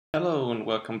Hello and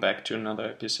welcome back to another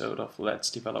episode of Let's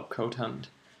Develop Code Hunt.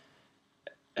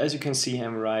 As you can see,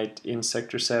 I'm right in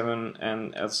Sector 7,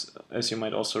 and as you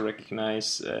might also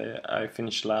recognize, I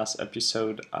finished last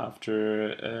episode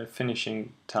after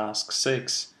finishing task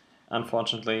 6.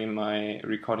 Unfortunately, my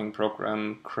recording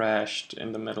program crashed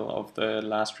in the middle of the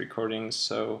last recording,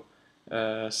 so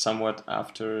somewhat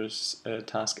after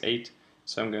task 8.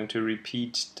 So I'm going to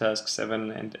repeat task 7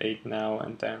 and 8 now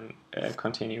and then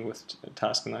continue with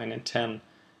task 9 and 10.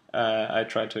 I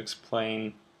try to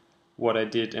explain what I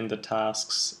did in the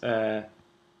tasks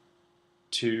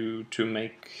to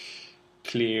make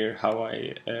clear how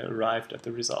I arrived at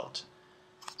the result.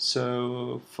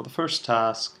 So for the first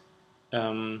task,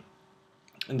 the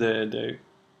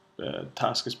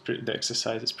task is the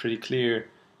exercise is pretty clear.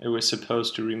 It was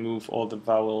supposed to remove all the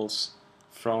vowels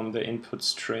from the input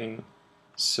string.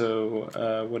 So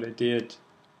what I did,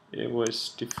 it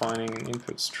was defining an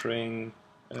input string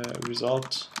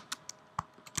result,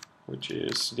 which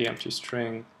is the empty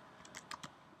string,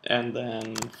 and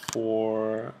then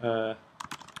for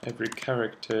every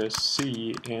character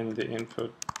C in the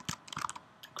input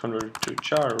converted to a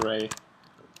char array,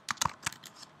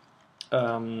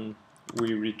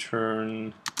 we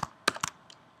return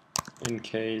in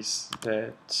case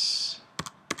that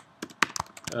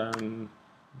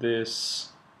this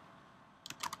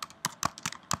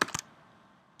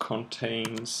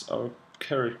contains our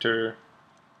character,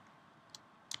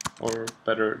 or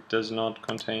better, does not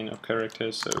contain our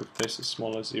character. So if this is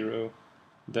smaller 0,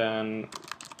 then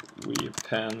we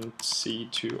append C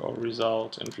to our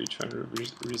result and return a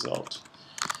result.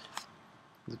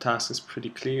 The task is pretty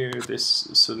clear. This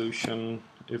solution,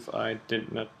 if I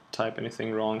did not type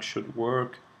anything wrong, should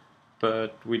work,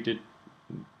 but we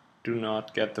do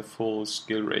not get the full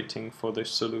skill rating for this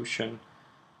solution.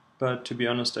 But to be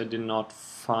honest, I did not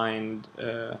find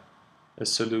a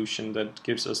solution that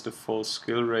gives us the full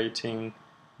skill rating,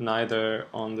 neither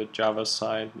on the Java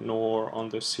side nor on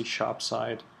the C#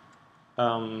 side.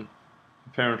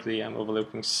 Apparently I'm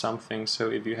overlooking something, so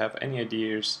if you have any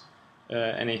ideas,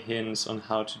 any hints on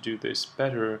how to do this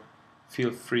better,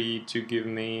 feel free to give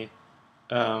me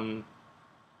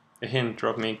a hint,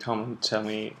 drop me a comment, tell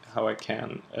me how I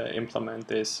can implement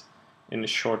this in a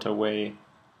shorter way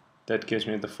that gives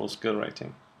me the full skill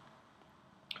rating.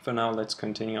 For now, let's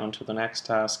continue on to the next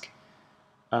task.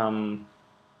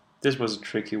 This was a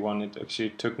tricky one. It actually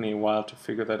took me a while to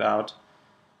figure that out.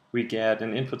 We get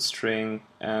an input string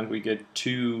and we get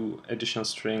 2 additional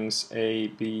strings A,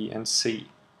 B, and C.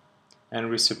 And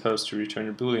we're supposed to return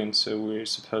a boolean, so we're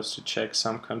supposed to check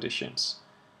some conditions.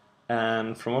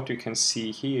 And from what you can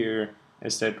see here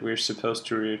is that we're supposed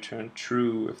to return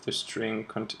true if the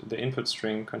input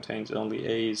string contains only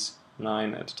A's,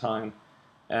 9 at a time,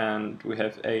 and we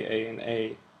have A, and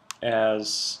A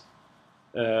as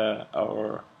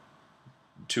our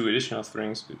 2 additional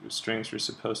strings. We're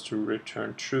supposed to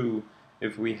return true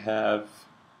if we have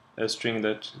a string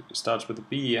that starts with a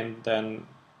B and then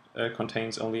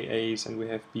contains only A's, and we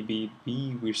have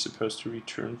BB, we're supposed to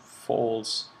return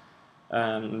false.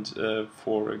 And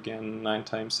for, again, 9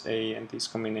 times A and these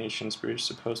combinations, we're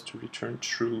supposed to return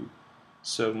true.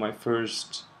 So my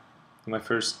first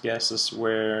guesses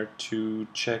were to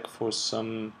check for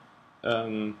some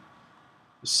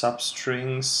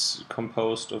substrings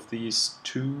composed of these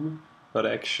 2, but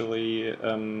actually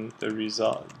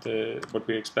what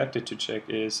we expected to check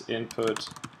is input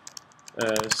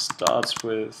starts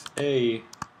with A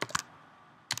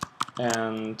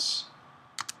and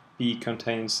B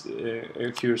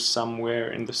occurs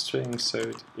somewhere in the string,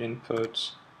 so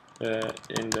input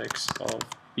index of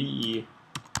B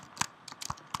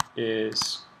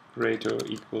is greater or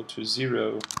equal to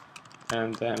 0,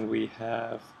 and then we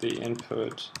have the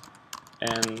input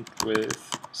end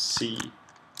with C,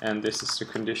 and this is the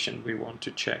condition we want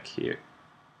to check here.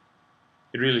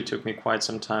 It really took me quite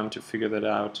some time to figure that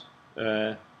out.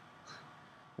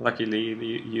 Luckily,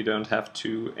 you don't have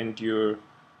to endure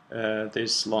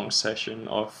this long session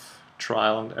of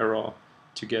trial and error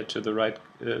to get to the right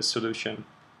solution.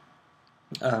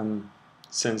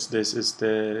 Since this is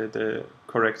the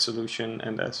correct solution,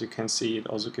 and as you can see, it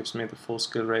also gives me the full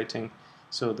skill rating,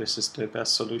 so this is the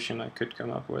best solution I could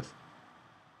come up with.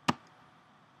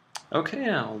 Okay,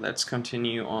 now let's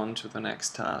continue on to the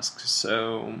next task.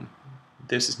 So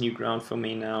this is new ground for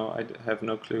me now. I have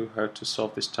no clue how to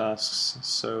solve these tasks,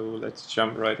 so let's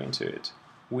jump right into it.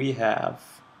 We have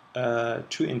 2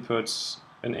 inputs,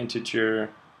 an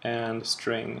integer and a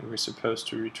string. We're supposed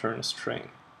to return a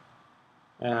string.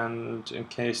 And in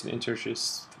case the integer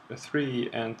is 3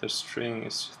 and the string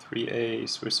is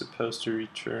 3A's, we're supposed to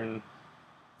return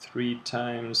 3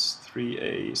 times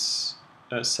 3a's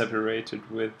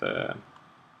separated with a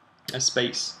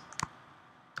space.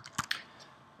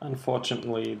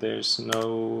 Unfortunately, there's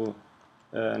no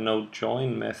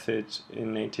join method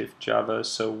in native Java,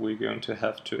 so we're going to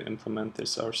have to implement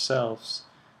this ourselves.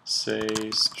 Say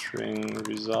string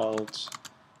result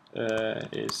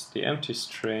is the empty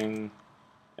string,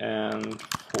 and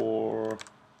for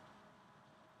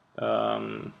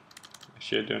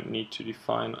actually I don't need to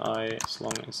define I as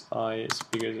long as I is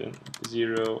bigger than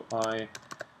 0, I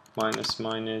minus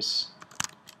minus,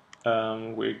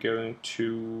 we're going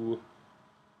to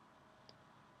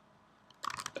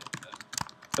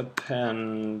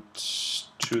append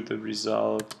to the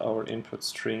result our input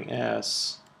string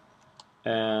s,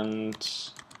 and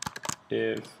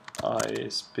if I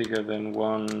is bigger than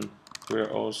 1,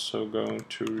 we're also going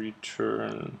to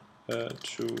return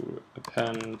to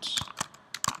append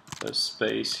a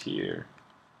space here,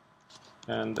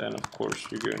 and then of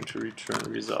course we're going to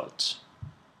return result.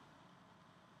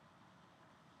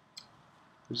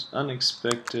 It's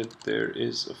unexpected, there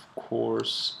is of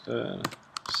course a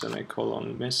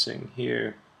semicolon missing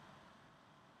here.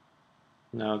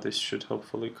 Now this should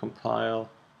hopefully compile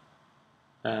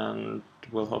and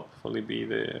will hopefully be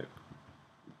the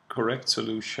correct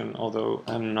solution, although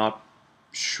I'm not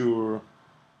sure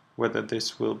whether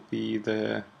this will be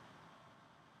the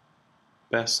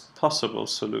best possible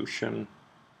solution.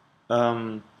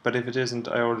 But if it isn't,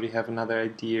 I already have another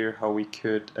idea how we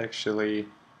could actually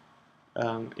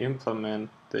implement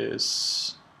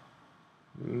this,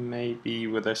 maybe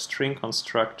with a string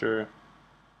constructor.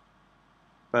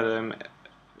 But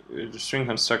the string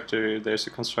constructor, there's a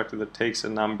constructor that takes a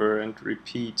number and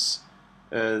repeats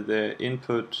the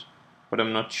input, but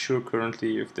I'm not sure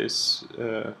currently if this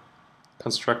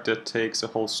constructor takes a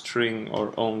whole string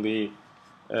or only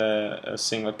a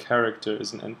single character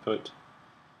as an input.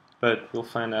 But we'll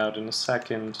find out in a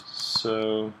second.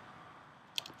 So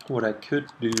what I could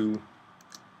do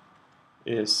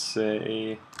is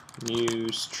say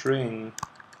new string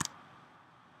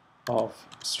of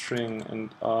string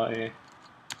and I,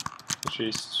 which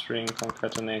is string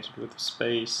concatenated with a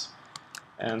space,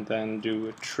 and then do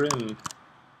a trim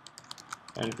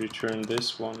and return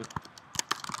this one.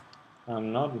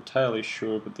 I'm not entirely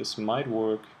sure, but this might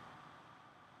work.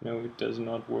 No, it does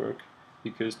not work,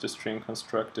 because the string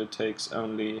constructor takes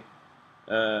only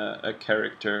a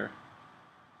character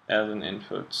as an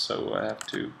input, so I have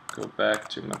to go back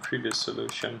to my previous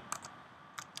solution.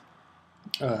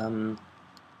 But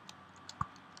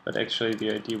actually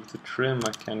the idea with the trim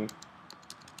I can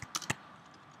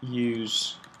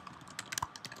use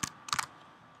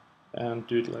and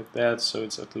do it like that, so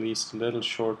it's at least a little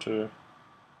shorter,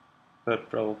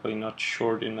 but probably not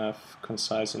short enough,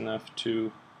 concise enough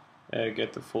to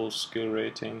get the full skill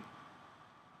rating.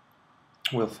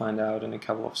 We'll find out in a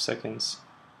couple of seconds.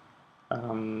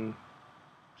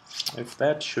 If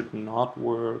that should not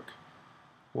work,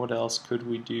 what else could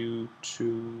we do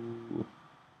to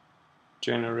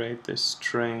generate this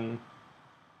string?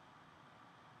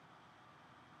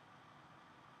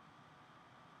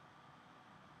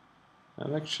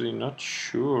 I'm actually not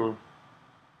sure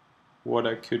what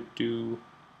I could do.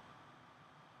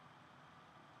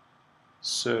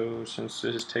 So since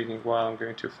this is taking a while, I'm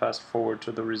going to fast forward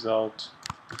to the result.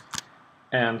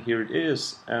 And here it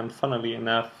is, and funnily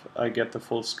enough I get the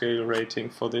full scale rating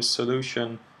for this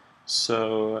solution,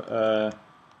 so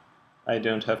I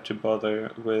don't have to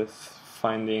bother with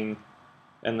finding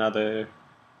another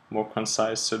more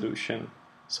concise solution.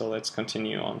 So let's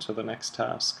continue on to the next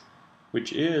task,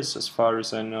 which is, as far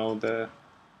as I know, the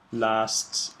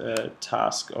last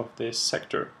task of this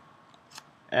sector.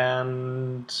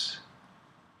 And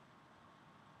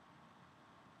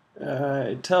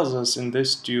it tells us in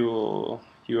this dual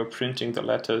you are printing the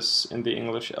letters in the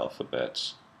English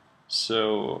alphabet.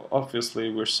 So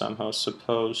obviously we're somehow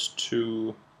supposed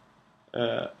to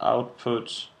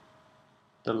output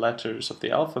the letters of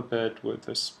the alphabet with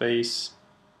a space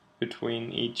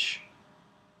between each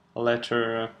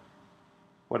letter.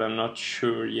 What I'm not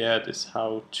sure yet is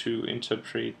how to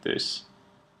interpret this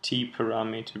t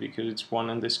parameter, because it's 1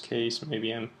 in this case.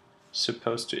 Maybe I'm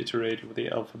supposed to iterate with the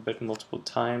alphabet multiple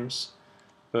times,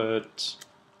 but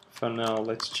for now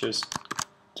let's just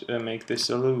make this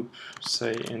a loop.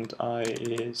 Say int I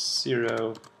is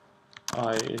 0,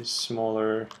 I is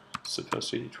smaller,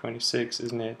 supposed to be 26,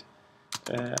 isn't it?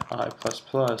 I++,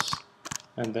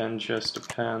 and then just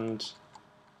append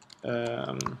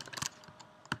the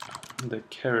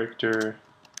character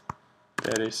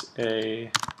that is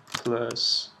a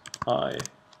plus I,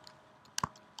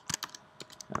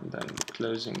 and then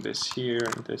closing this here,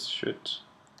 and this should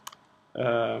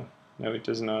No, it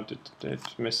does not.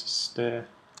 It misses the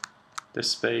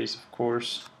space, of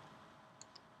course.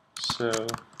 So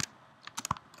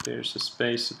there's a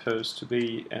space supposed to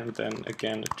be, and then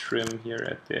again a trim here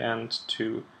at the end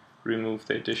to remove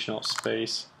the additional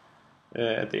space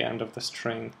at the end of the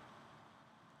string.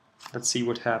 Let's see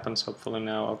what happens. Hopefully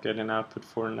now I'll get an output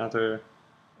for another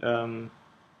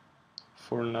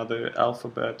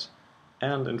alphabet,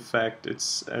 and in fact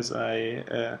it's as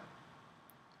I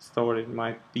thought it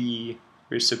might be.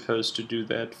 We're supposed to do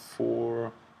that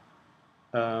for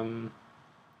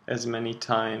as many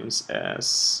times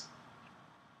as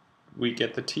we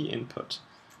get the T input.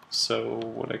 So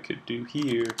what I could do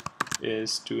here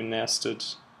is do a nested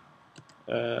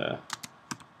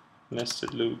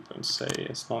loop and say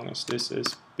as long as this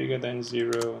is bigger than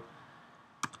 0,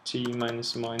 T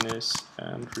minus minus,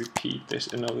 and repeat this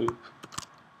in a loop.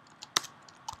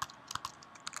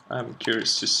 I'm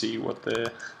curious to see what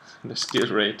the skill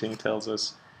rating tells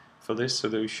us for this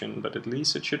solution, but at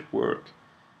least it should work.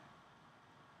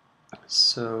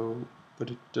 So, but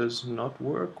it does not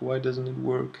work. Why doesn't it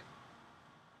work?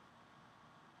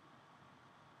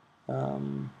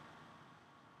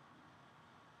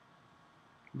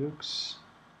 Looks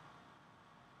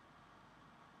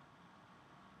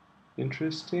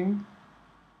interesting.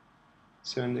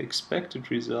 So in the expected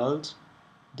result,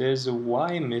 there's a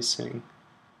Y missing.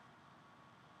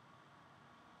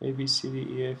 A, B, C, D,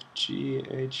 E, F, G,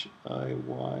 H, I,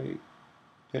 Y,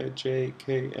 J,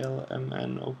 K, L, M,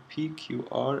 N, O, P, Q,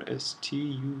 R, S, T,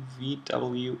 U, V,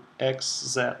 W, X,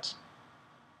 Z.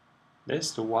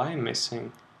 There's the Y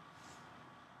missing.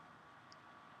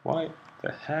 Why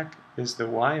the heck is the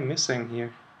Y missing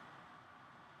here?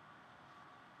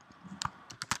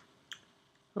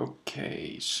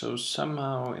 Okay, so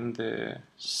somehow in the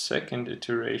second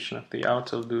iteration of the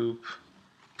outer loop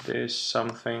there's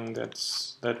something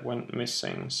that went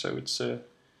missing. So it's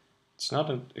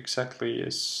not exactly a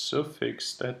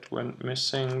suffix that went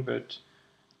missing, but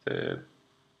the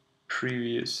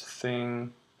previous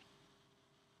thing.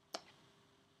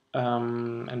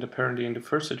 And apparently in the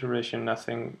first iteration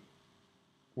nothing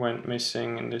went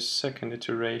missing. In the second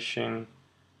iteration,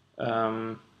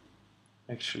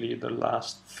 actually the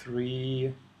last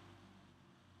 3,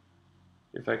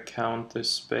 if I count the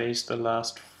space, the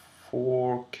last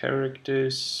 4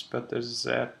 characters, but the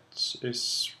Z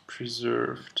is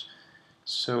preserved.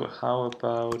 So how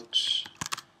about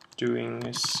doing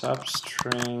a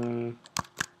substring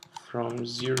from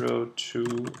 0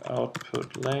 to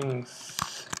output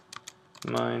length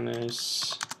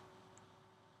minus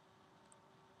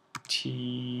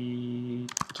T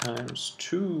times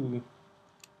 2,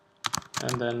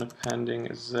 and then appending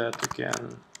a Z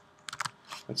again.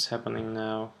 What's happening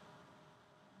now?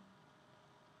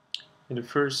 In the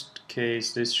first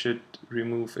case, this should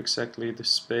remove exactly the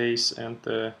space and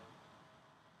the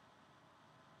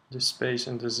space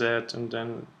and the Z, and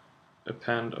then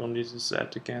append only the Z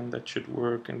again. That should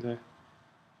work. In the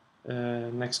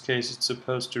next case, it's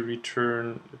supposed to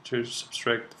return, to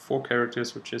subtract 4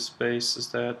 characters, which is space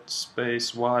Z,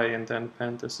 space Y, and then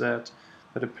append the Z.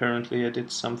 But apparently I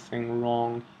did something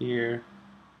wrong here.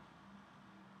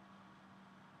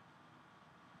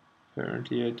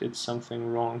 Apparently I did something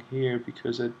wrong here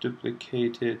because I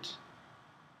duplicated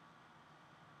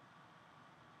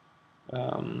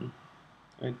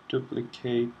I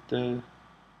duplicate the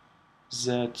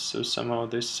Z, so somehow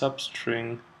this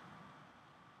substring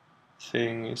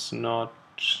thing is not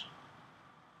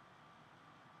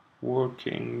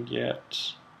working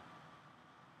yet,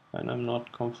 and I'm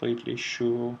not completely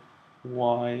sure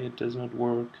why it does not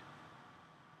work.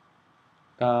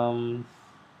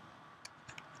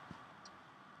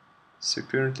 So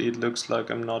currently it looks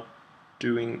like I'm not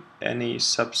doing any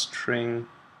substring.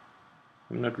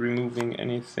 I'm not removing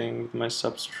anything with my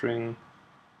substring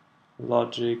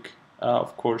logic.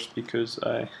 Of course, because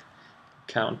I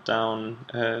count down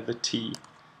the T.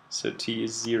 So T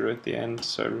is 0 at the end,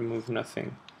 so I remove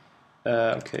nothing.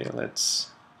 Okay, let's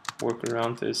work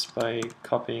around this by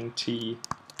copying T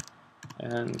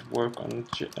and work on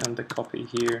the copy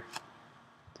here.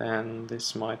 Then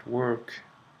this might work.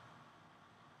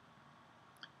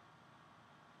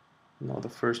 Now the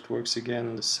first works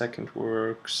again, the second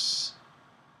works.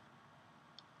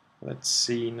 Let's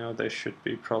see, now there should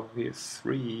be probably a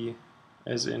 3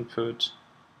 as input.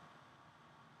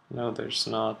 No, there's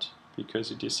not, because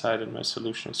he decided my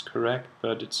solution is correct,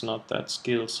 but it's not that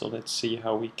skilled, so let's see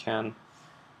how we can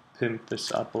pimp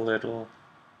this up a little.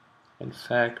 In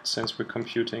fact, since we're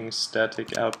computing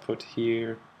static output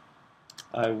here,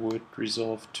 I would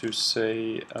resolve to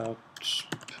say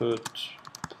output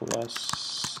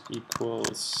plus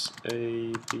equals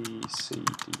A, B, C,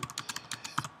 D,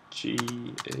 G,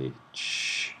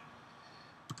 H,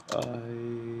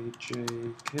 I, J,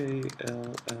 K,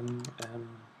 L, M, N,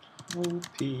 O,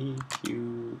 P,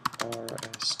 Q, R,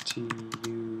 S, T,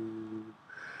 U,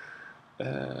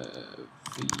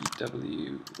 V,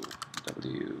 W,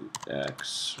 W,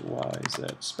 X, Y, Z,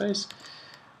 space.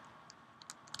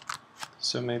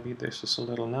 So maybe this is a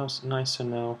little nicer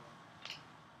now.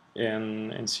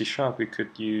 In C# we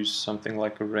could use something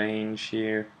like a range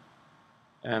here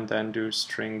and then do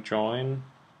string join,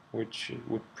 which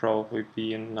would probably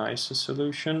be a nicer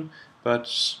solution,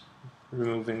 but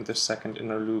removing the second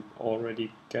inner loop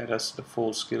already get us the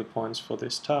full skill points for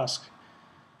this task.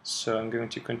 So I'm going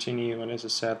to continue, and as I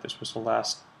said, this was the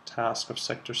last task of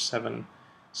sector 7,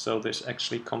 so this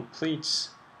actually completes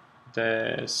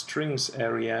the strings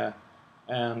area,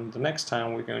 and the next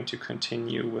time we're going to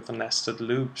continue with the nested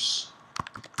loops.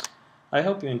 I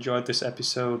hope you enjoyed this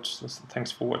episode.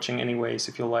 Thanks for watching anyways.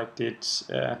 If you liked it,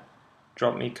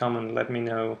 drop me a comment, let me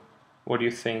know what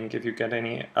you think. If you get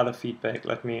any other feedback,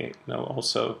 let me know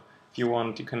also. If you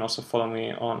want, you can also follow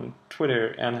me on Twitter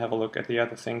and have a look at the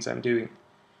other things I'm doing.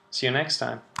 See you next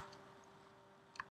time.